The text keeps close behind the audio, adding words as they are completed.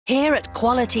Here at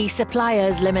Quality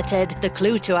Suppliers Limited, the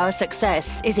clue to our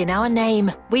success is in our name.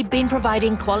 We've been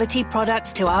providing quality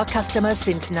products to our customers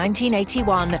since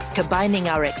 1981, combining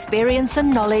our experience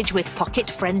and knowledge with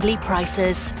pocket-friendly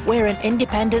prices. We're an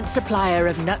independent supplier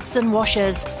of nuts and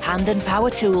washers, hand and power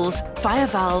tools, fire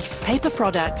valves, paper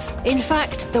products. In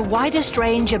fact, the widest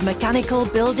range of mechanical,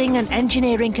 building and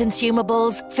engineering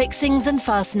consumables, fixings and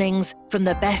fastenings from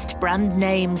the best brand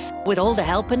names, with all the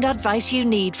help and advice you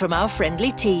need from our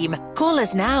friendly team. Call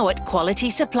us now at Quality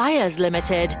Suppliers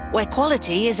Limited, where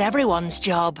quality is everyone's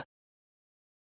job.